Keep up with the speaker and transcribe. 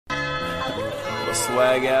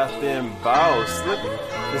Swag out them boss. Look,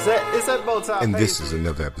 is that bow tie? And this is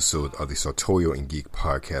another episode of the Sartorial and Geek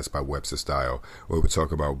podcast by Webster Style, where we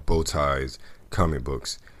talk about bow ties, comic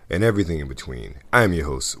books, and everything in between. I am your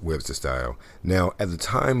host, Webster Style. Now, at the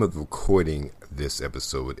time of recording this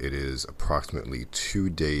episode, it is approximately 2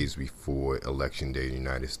 days before Election Day in the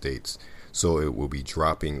United States, so it will be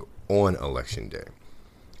dropping on Election Day.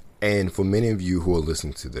 And for many of you who are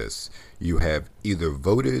listening to this, you have either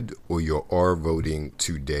voted or you are voting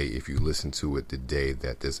today if you listen to it the day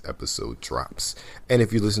that this episode drops. And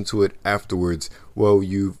if you listen to it afterwards, well,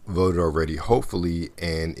 you've voted already, hopefully.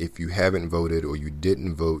 And if you haven't voted or you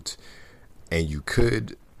didn't vote and you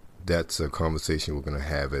could, that's a conversation we're going to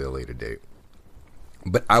have at a later date.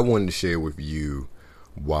 But I wanted to share with you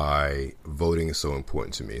why voting is so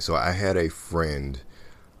important to me. So I had a friend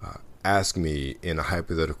ask me, in a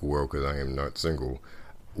hypothetical world, because I am not single,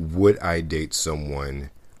 would I date someone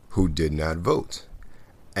who did not vote?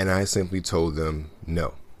 And I simply told them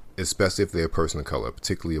no, especially if they're a person of color,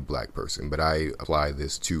 particularly a black person. But I apply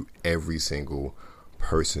this to every single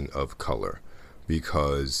person of color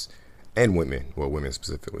because, and women, well, women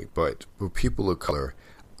specifically, but for people of color,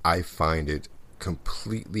 I find it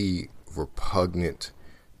completely repugnant,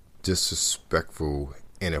 disrespectful,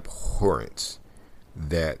 and abhorrent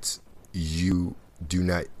that you do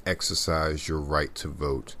not exercise your right to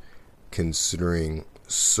vote, considering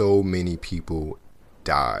so many people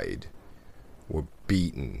died, were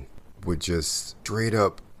beaten, were just straight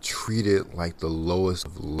up treated like the lowest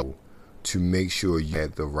of low to make sure you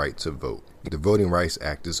had the right to vote. The Voting Rights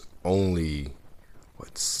Act is only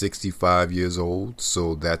 65 years old,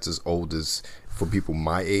 so that's as old as, for people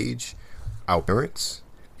my age, our parents.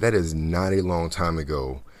 That is not a long time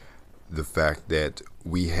ago. The fact that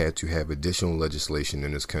we had to have additional legislation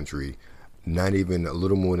in this country, not even a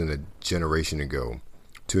little more than a generation ago,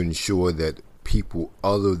 to ensure that people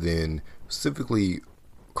other than specifically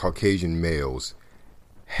Caucasian males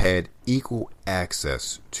had equal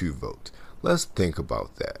access to vote. Let's think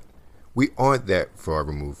about that. We aren't that far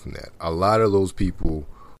removed from that. A lot of those people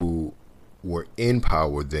who were in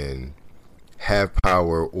power then have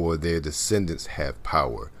power, or their descendants have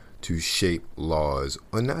power to shape laws,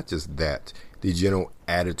 or not just that, the general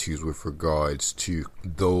attitudes with regards to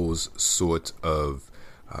those sorts of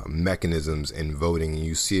mechanisms in voting. And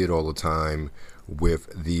you see it all the time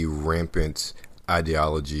with the rampant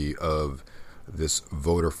ideology of this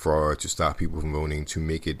voter fraud to stop people from voting, to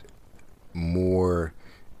make it more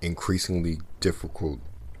increasingly difficult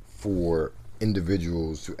for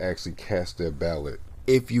individuals to actually cast their ballot.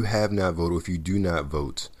 If you have not voted, if you do not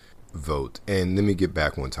vote. And let me get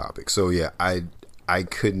back on topic. So yeah, I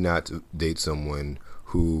could not date someone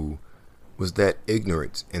who was that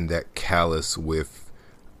ignorant and that callous with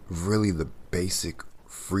really the basic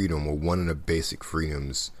freedom, or one of the basic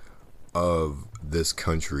freedoms of this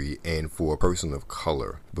country, and for a person of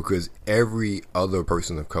color, because every other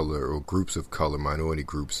person of color, or groups of color, minority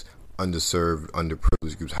groups, underserved,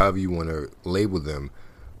 underprivileged groups, however you want to label them,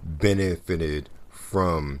 benefited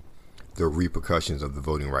from the repercussions of the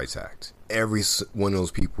Voting Rights Act. Every one of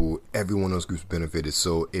those people, every one of those groups benefited.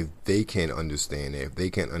 So if they can't understand it, if they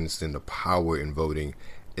can't understand the power in voting,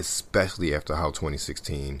 especially after how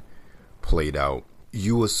 2016 played out,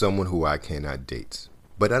 you are someone who I cannot date.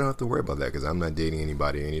 But I don't have to worry about that, because I'm not dating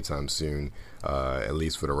anybody anytime soon, at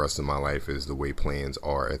least for the rest of my life, is the way plans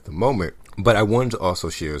are at the moment. But I wanted to also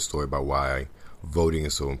share a story about why voting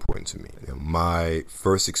is so important to me. My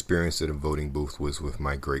first experience at a voting booth was with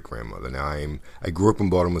my great-grandmother. Now, I grew up in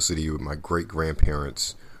Baltimore City. My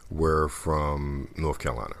great-grandparents were from North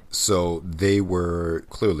Carolina. So they were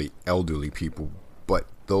clearly elderly people, but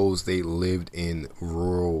they lived in the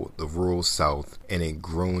rural South, and had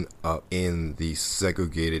grown up in the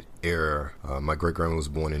segregated era. My great-grandma was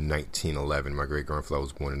born in 1911. My great-grandfather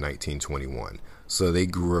was born in 1921. So they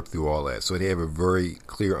grew up through all that. So they have a very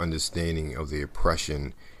clear understanding of the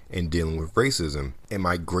oppression and dealing with racism. And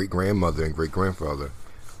my great-grandmother and great-grandfather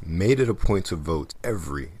made it a point to vote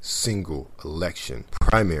every single election,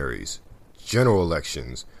 primaries, general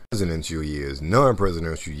elections, presidential years,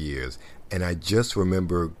 non-presidential years. And I just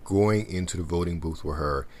remember going into the voting booth with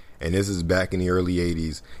her, and this is back in the early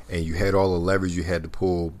 80s, and you had all the levers you had to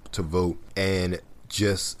pull to vote, and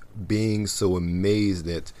just being so amazed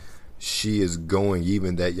that she is going,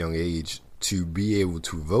 even that young age, to be able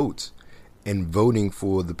to vote, and voting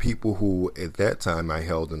for the people who at that time I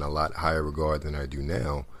held in a lot higher regard than I do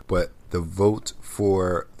now. But the vote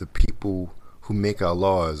for the people who make our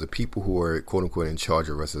laws, the people who are quote unquote in charge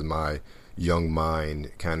of us, as my young mind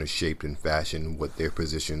kind of shaped and fashioned what their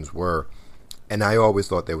positions were. And I always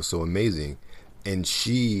thought that was so amazing. And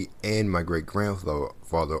she and my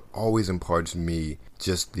great-grandfather always imparted to me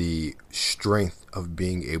just the strength of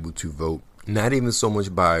being able to vote, not even so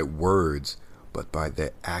much by words, but by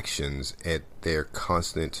their actions and their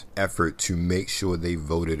constant effort to make sure they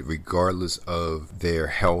voted regardless of their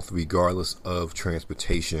health, regardless of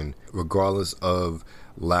transportation, regardless of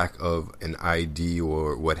lack of an ID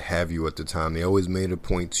or what have you at the time. They always made a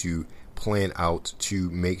point to plan out to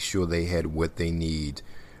make sure they had what they need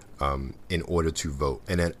in order to vote.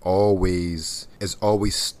 And that has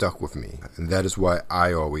always stuck with me. And that is why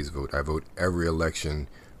I always vote. I vote every election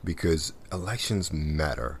because elections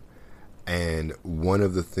matter. And one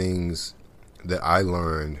of the things that I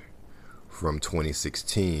learned from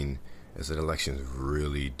 2016 is that elections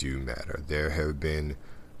really do matter. There have been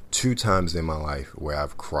 2 times in my life where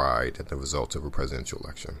I've cried at the result of a presidential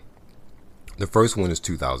election. The first one is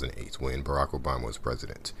 2008 when Barack Obama was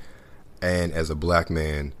president. And as a black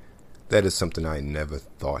man, that is something I never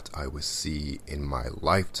thought I would see in my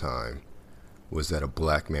lifetime, was that a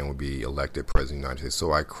black man would be elected president of the United States.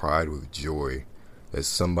 So I cried with joy that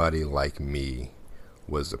somebody like me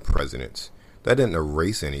was the president. That didn't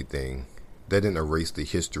erase anything. That didn't erase the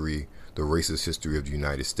history, the racist history of the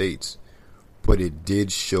United States. But it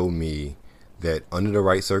did show me that under the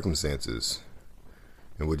right circumstances,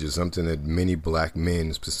 and which is something that many black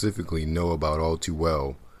men specifically know about all too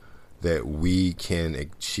well, that we can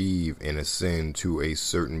achieve and ascend to a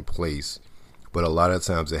certain place. But a lot of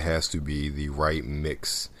times it has to be the right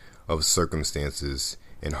mix of circumstances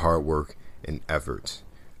and hard work and effort.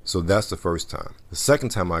 So that's the first time. The second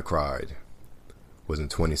time I cried was in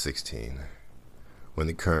 2016 when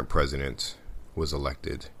the current president was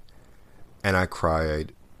elected. And I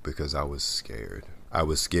cried because I was scared. I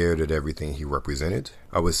was scared at everything he represented.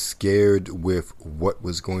 I was scared with what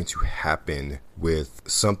was going to happen with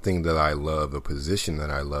something that I loved, a position that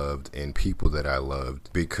I loved, and people that I loved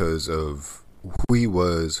because of who he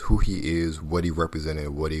was, who he is, what he represented,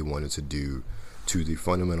 what he wanted to do to the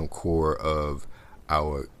fundamental core of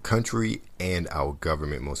our country and our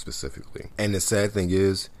government most specifically. And the sad thing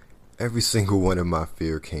is, every single one of my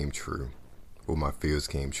fears came true.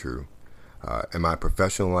 In my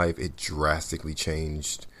professional life, it drastically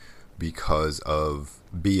changed because of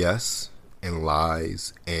BS and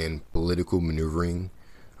lies and political maneuvering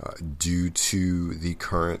due to the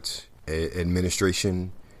current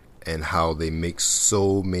administration and how they make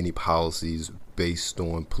so many policies based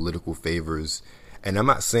on political favors. And I'm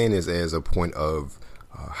not saying this as a point of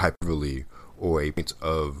hyperbole or a point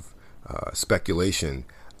of speculation.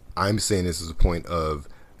 I'm saying this as a point of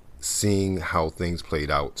seeing how things played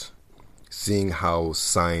out. Seeing how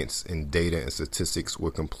science and data and statistics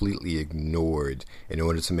were completely ignored in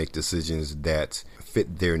order to make decisions that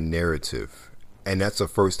fit their narrative. And that's a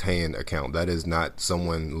first-hand account. That is not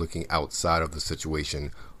someone looking outside of the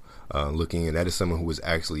situation, that is someone who was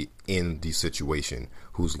actually in the situation,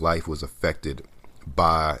 whose life was affected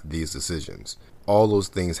by these decisions. All those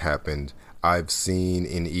things happened. I've seen,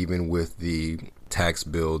 and even with the tax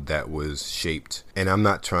bill that was shaped, and I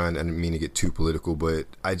didn't mean to get too political, but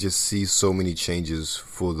I just see so many changes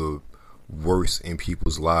for the worse in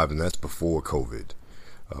people's lives, and that's before COVID,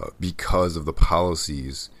 because of the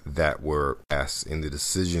policies that were passed and the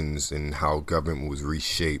decisions and how government was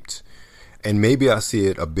reshaped. And maybe I see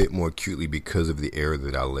it a bit more acutely because of the era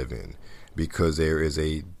that I live in, because there is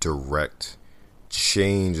a direct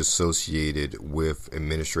change associated with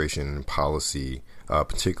administration and policy,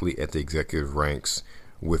 particularly at the executive ranks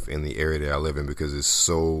within the area that I live in, because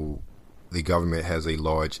the government has a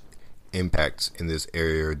large impact in this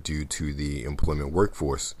area due to the employment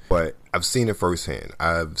workforce. But I've seen it firsthand.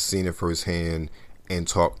 And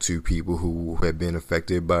talked to people who have been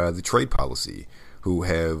affected by the trade policy, who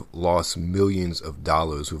have lost millions of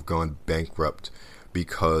dollars, who've gone bankrupt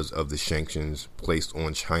because of the sanctions placed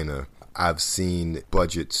on China. I've seen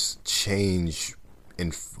budgets change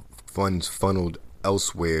and funds funneled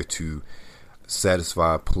elsewhere to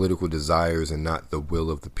satisfy political desires and not the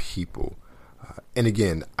will of the people. And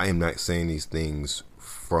again, I am not saying these things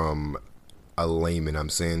from a layman. I'm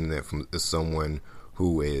saying that from someone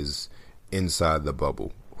who is inside the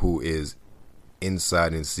bubble, who is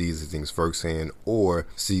inside and sees the things firsthand, or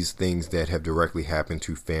sees things that have directly happened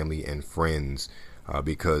to family and friends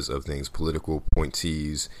because of things, political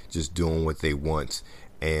appointees just doing what they want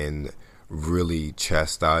and really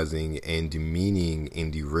chastising and demeaning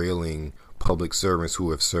and derailing public servants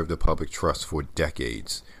who have served the public trust for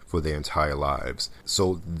decades, for their entire lives.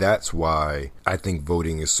 So that's why I think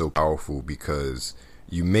voting is so powerful, because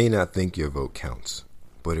you may not think your vote counts,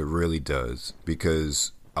 but it really does,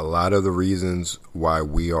 because a lot of the reasons why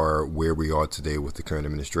we are where we are today with the current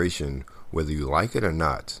administration whether you like it or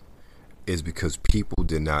not, is because people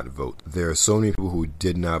did not vote. There are so many people who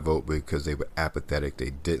did not vote because they were apathetic.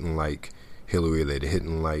 They didn't like Hillary. They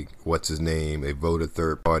didn't like what's his name. They voted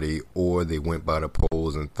third party, or they went by the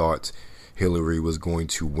polls and thought Hillary was going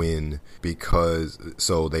to win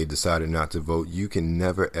so they decided not to vote. You can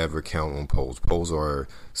never ever count on polls. Polls are a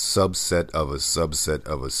subset of a subset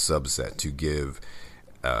of a subset to give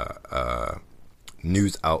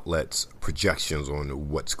news outlets projections on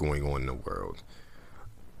what's going on in the world.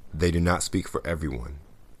 They do not speak for everyone.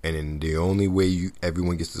 And the only way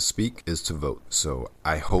everyone gets to speak is to vote. So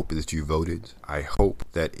I hope that you voted. I hope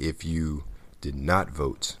that if you did not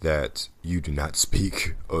vote, that you do not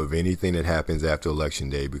speak of anything that happens after Election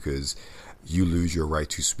Day, because you lose your right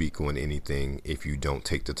to speak on anything if you don't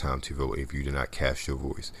take the time to vote, if you do not cast your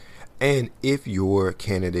voice. And if your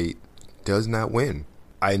candidate does not win,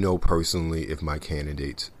 I know personally if my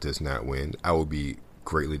candidate does not win, I will be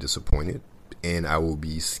greatly disappointed, and I will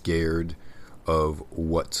be scared of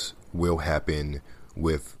what will happen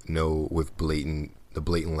with the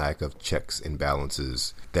blatant lack of checks and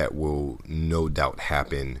balances that will no doubt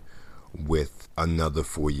happen with another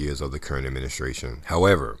 4 years of the current administration.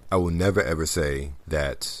 However, I will never ever say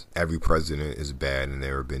that every president is bad and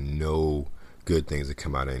there have been no good things that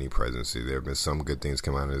come out of any presidency. There have been some good things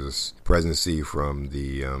come out of this presidency, from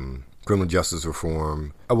the criminal justice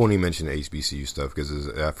reform. I won't even mention the HBCU stuff, because as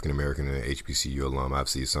an African American and an HBCU alum, I've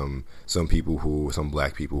seen some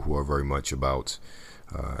black people who are very much about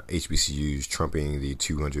HBCUs trumping the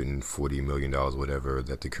 $240 million, whatever,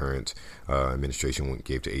 that the current administration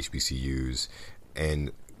gave to HBCUs,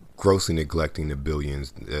 and grossly neglecting the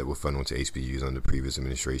billions that were funded to HBCUs under the previous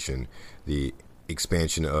administration. The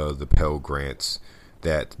expansion of the Pell Grants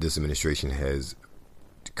that this administration has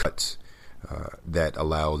cut, that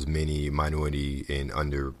allows many minority and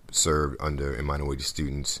and minority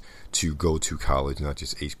students to go to college, not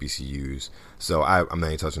just HBCUs. So I'm not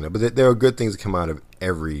even touching that. But there are good things that come out of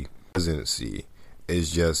every presidency.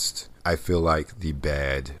 It's just, I feel like the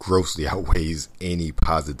bad grossly outweighs any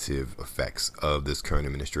positive effects of this current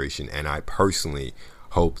administration. And I personally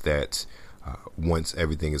hope that once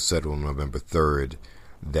everything is settled on November 3rd,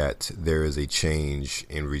 that there is a change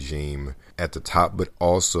in regime at the top. But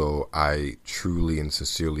also, I truly and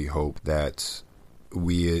sincerely hope that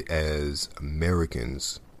we as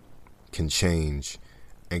Americans can change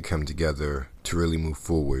and come together to really move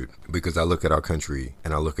forward. Because I look at our country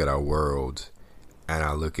and I look at our world and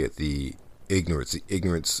I look at the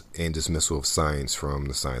ignorance and dismissal of science, from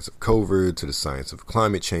the science of COVID to the science of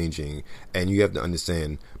climate changing. And you have to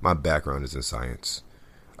understand, my background is in science.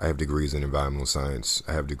 I have degrees in environmental science.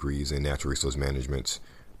 I have degrees in natural resource management.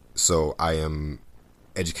 So I am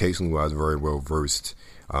educationally wise very well versed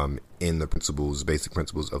in the basic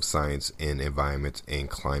principles of science and environment and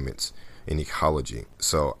climate and ecology.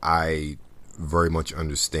 So I very much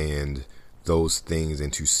understand those things,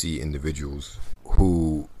 and to see individuals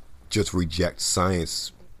who just reject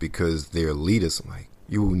science because they're elitists. I'm like,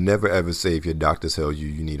 you will never ever say, if your doctor tells you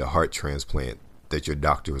you need a heart transplant, that your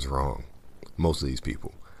doctor is wrong. Most of these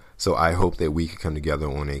people. So I hope that we can come together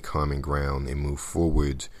on a common ground and move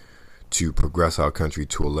forward to progress our country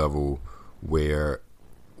to a level where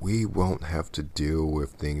we won't have to deal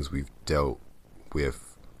with things we've dealt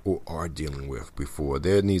with or are dealing with before.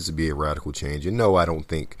 There needs to be a radical change. And no, I don't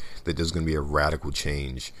think that there's going to be a radical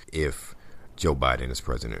change if Joe Biden is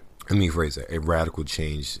president. Let me phrase that. A radical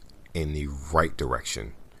change in the right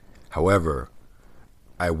direction. However,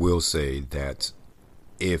 I will say that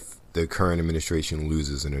if the current administration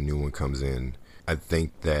loses and a new one comes in, I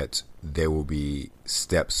think that there will be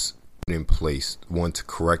steps put in place, one, to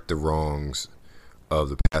correct the wrongs of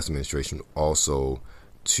the past administration, also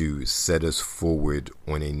to set us forward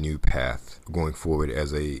on a new path, going forward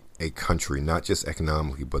as a country, not just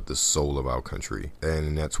economically, but the soul of our country.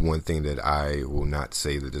 And that's one thing that I will not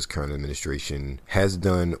say that this current administration has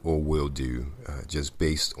done or will do, just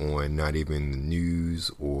based on not even the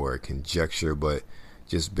news or conjecture, but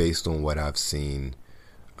just based on what I've seen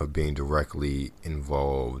of being directly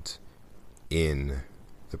involved in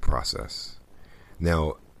the process.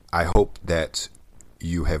 Now, I hope that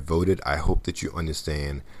you have voted. I hope that you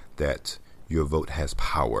understand that your vote has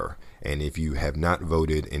power. And if you have not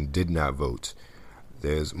voted and did not vote,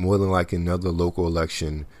 there's more than likely another local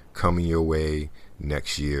election coming your way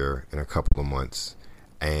next year in a couple of months.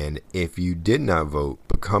 And if you did not vote,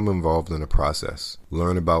 become involved in the process.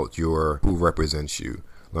 Learn about who represents you.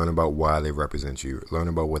 Learn about why they represent you. Learn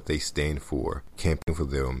about what they stand for. Campaign for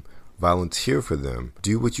them. Volunteer for them.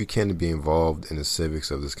 Do what you can to be involved in the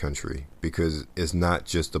civics of this country. Because it's not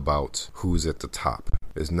just about who's at the top.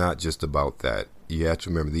 It's not just about that. you have to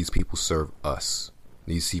remember, these people serve us.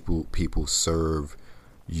 These people serve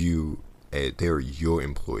you. They're your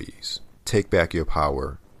employees. Take back your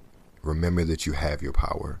power. Remember that you have your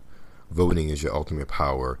power. Voting is your ultimate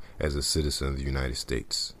power as a citizen of the United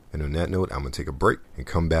States. And on that note, I'm going to take a break and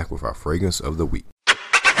come back with our fragrance of the week.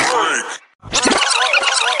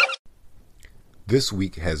 This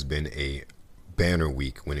week has been a banner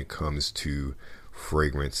week when it comes to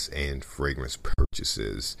fragrance and fragrance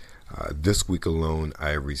purchases. This week alone,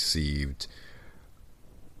 I received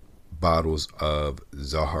bottles of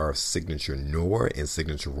Zaharoff Signature Noir and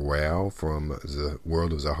Signature Royale from the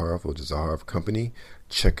World of Zaharoff, or the Zaharoff Company.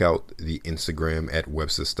 Check out the Instagram at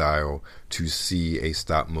Webster Style to see a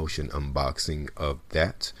stop motion unboxing of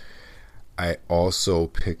that. I also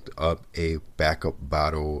picked up a backup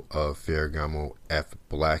bottle of Ferragamo F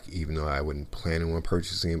Black, even though I wasn't planning on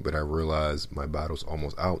purchasing it, but I realized my bottle's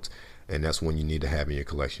almost out, and that's one you need to have in your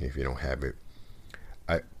collection if you don't have it.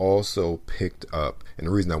 I also picked up, and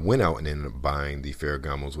the reason I went out and ended up buying the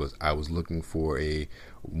Ferragamos was I was looking for a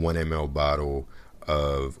 1 ml bottle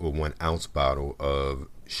of, or 1 ounce bottle of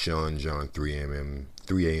Sean John 3AM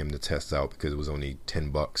to test out because it was only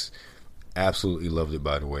 $10. Absolutely loved it,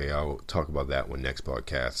 by the way. I'll talk about that one next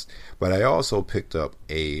podcast. But I also picked up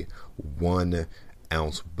a 1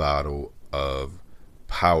 ounce bottle of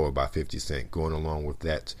Power by 50 Cent, going along with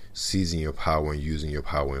that, seizing your power and using your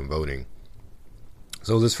power in voting.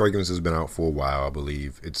 So this fragrance has been out for a while. I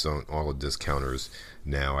believe it's on all the discounters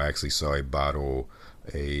now. I actually saw a bottle,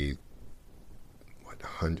 a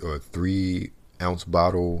 3 ounce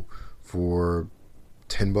bottle for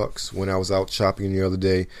 $10 when I was out shopping the other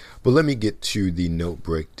day. But let me get to the note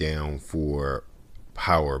breakdown for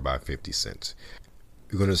Power by 50 Cent.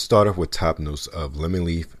 We're going to start off with top notes of lemon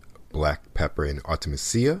leaf, black pepper, and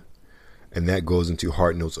artemisia, and that goes into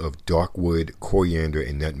heart notes of dark wood, coriander,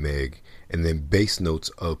 and nutmeg, and then base notes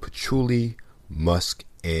of patchouli, musk,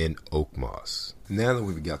 and oak moss. Now that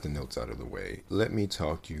we've got the notes out of the way, let me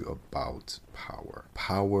talk to you about Power.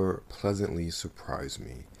 Power pleasantly surprised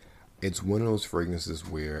me. It's one of those fragrances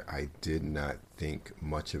where I did not think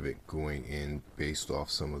much of it going in based off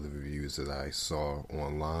some of the reviews that I saw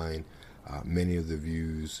online. Many of the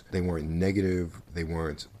reviews, they weren't negative, they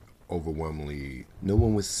weren't overwhelmingly, no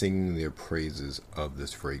one was singing their praises of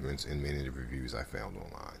this fragrance in many of the reviews I found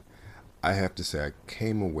online. I have to say I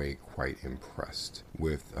came away quite impressed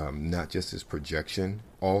with not just its projection,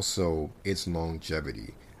 also its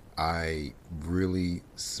longevity. I really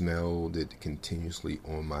smelled it continuously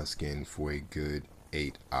on my skin for a good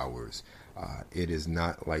 8 hours. It is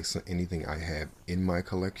not like anything I have in my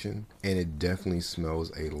collection, and it definitely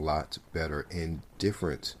smells a lot better and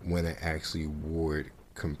different when I actually wore it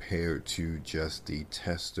compared to just the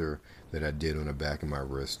tester that I did on the back of my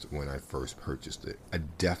wrist when I first purchased it. I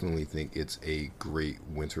definitely think it's a great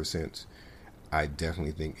winter scent. I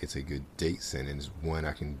definitely think it's a good date scent, and it's one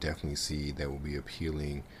I can definitely see that will be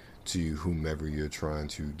appealing to whomever you're trying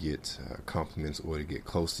to get compliments or to get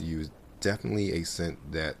close to you. It's definitely a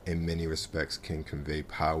scent that in many respects can convey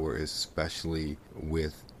power, especially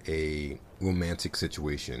with a romantic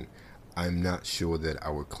situation. I'm not sure that I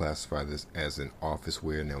would classify this as an office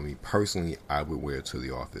wear. Now, me personally, I would wear it to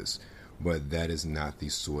the office, but that is not the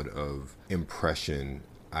sort of impression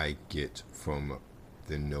I get from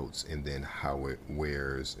the notes and then how it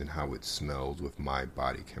wears and how it smells with my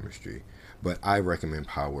body chemistry. But I recommend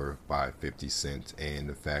Power by 50 Cent, and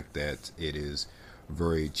the fact that it is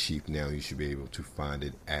very cheap now, you should be able to find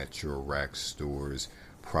it at your rack stores.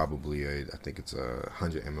 Probably I think it's a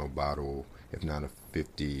 100 ml bottle, if not a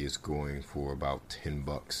 50, is going for about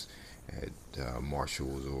 $10 at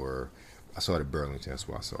Marshall's, or I saw it at Burlington, that's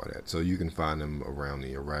why I saw that. So you can find them around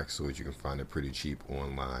the rack stores. You can find it pretty cheap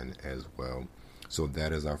online as well. So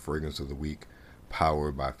that is our fragrance of the week,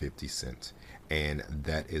 Power by 50 Cent. And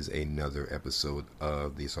that is another episode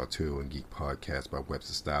of the Sartorial and Geek podcast by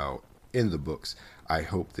Webster Style in the books. I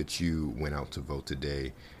hope that you went out to vote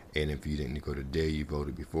today. And if you didn't go today, you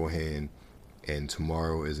voted beforehand. And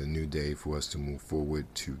tomorrow is a new day for us to move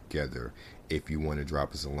forward together. If you want to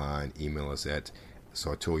drop us a line, email us at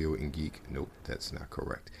Sartorial and Geek. Nope, that's not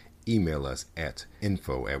correct. Email us at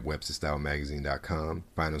info@websterstylemagazine.com.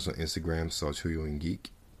 Find us on Instagram, Sartorial and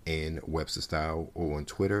Geek, and Webster Style, or on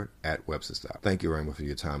Twitter at Webster Style. Thank you very much for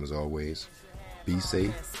your time as always. Be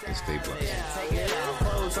safe and stay blessed.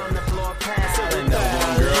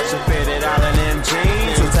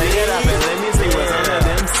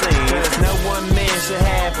 No one man should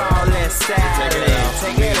have all that style.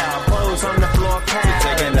 Take it out, pose on the floor, pass.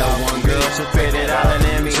 No one girl should fit it all in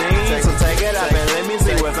them jeans. So take it up and let me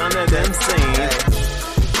see what's under them seams.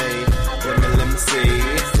 Hey, let me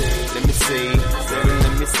see.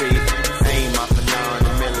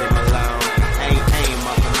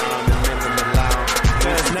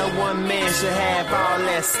 one man should have all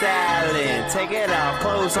that styling. Take it off,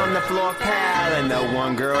 clothes on the floor piling. No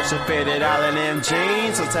one girl should fit it all in them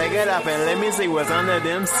jeans. So take it off and let me see what's under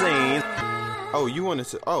them seams. Oh, you wanted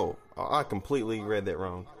to... Oh, I completely read that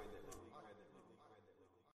wrong.